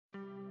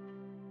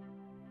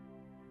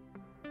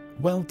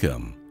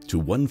Welcome to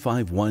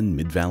 151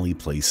 Midvalley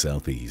Place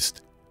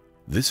Southeast.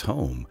 This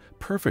home,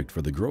 perfect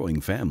for the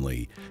growing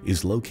family,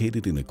 is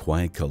located in a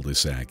quiet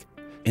cul-de-sac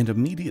and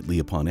immediately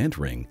upon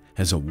entering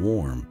has a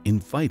warm,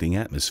 inviting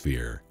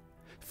atmosphere.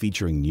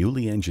 Featuring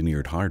newly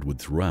engineered hardwood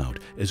throughout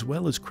as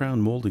well as crown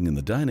molding in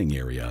the dining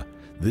area,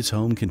 this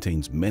home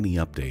contains many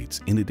updates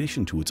in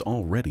addition to its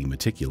already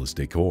meticulous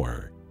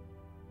decor.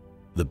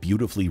 The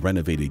beautifully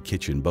renovated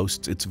kitchen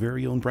boasts its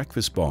very own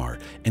breakfast bar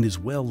and is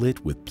well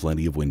lit with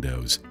plenty of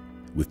windows.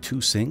 With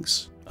 2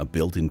 sinks, a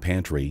built-in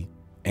pantry,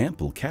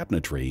 ample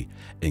cabinetry,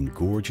 and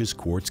gorgeous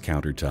quartz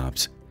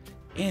countertops,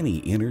 any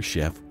inner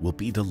chef will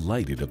be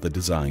delighted of the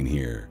design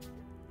here.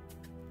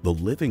 The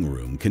living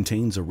room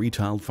contains a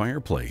retiled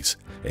fireplace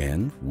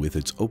and, with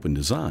its open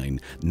design,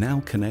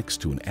 now connects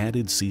to an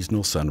added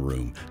seasonal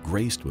sunroom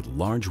graced with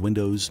large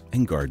windows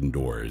and garden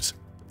doors.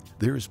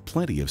 There is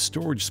plenty of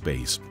storage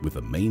space with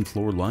a main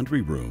floor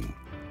laundry room.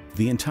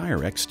 The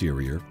entire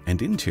exterior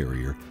and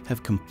interior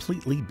have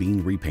completely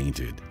been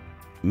repainted.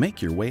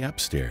 Make your way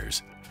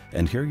upstairs,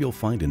 and here you'll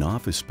find an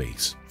office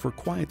space for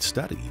quiet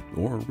study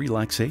or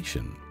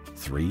relaxation,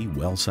 3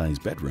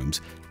 well-sized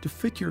bedrooms to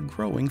fit your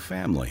growing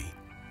family,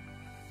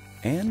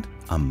 and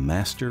a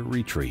master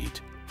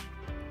retreat.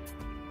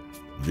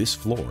 This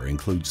floor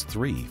includes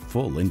 3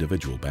 full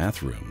individual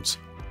bathrooms.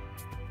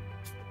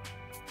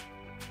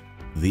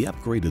 The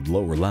upgraded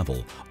lower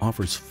level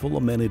offers full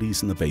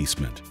amenities in the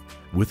basement,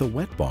 with a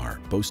wet bar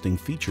boasting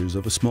features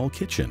of a small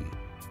kitchen,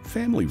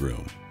 family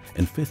room,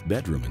 and 5th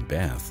bedroom and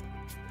bath.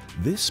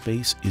 This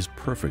space is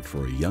perfect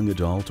for a young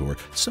adult or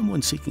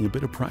someone seeking a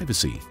bit of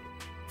privacy.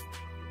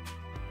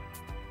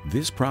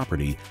 This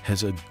property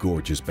has a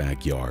gorgeous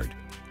backyard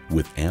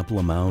with ample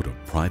amount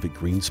of private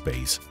green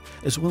space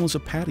as well as a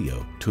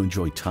patio to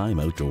enjoy time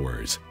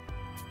outdoors.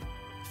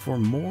 For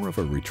more of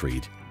a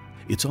retreat,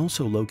 it's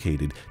also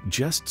located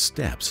just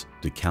steps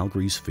to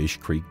Calgary's Fish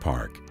Creek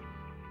Park.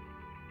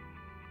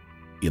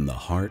 In the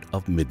heart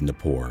of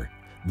Midvalley,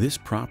 this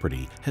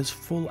property has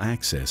full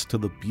access to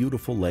the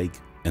beautiful lake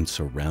and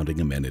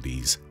surrounding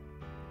amenities.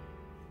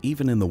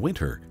 Even in the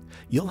winter,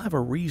 you'll have a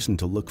reason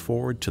to look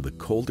forward to the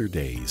colder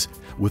days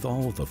with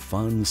all the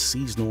fun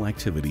seasonal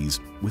activities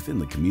within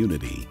the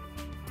community.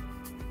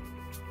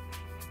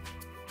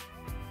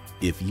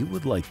 If you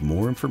would like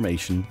more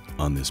information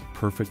on this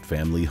perfect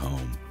family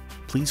home,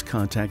 please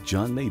contact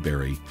John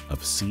Mayberry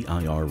of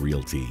CIR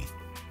Realty.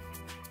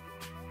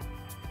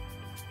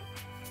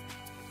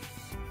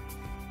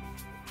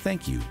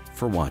 Thank you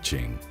for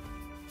watching.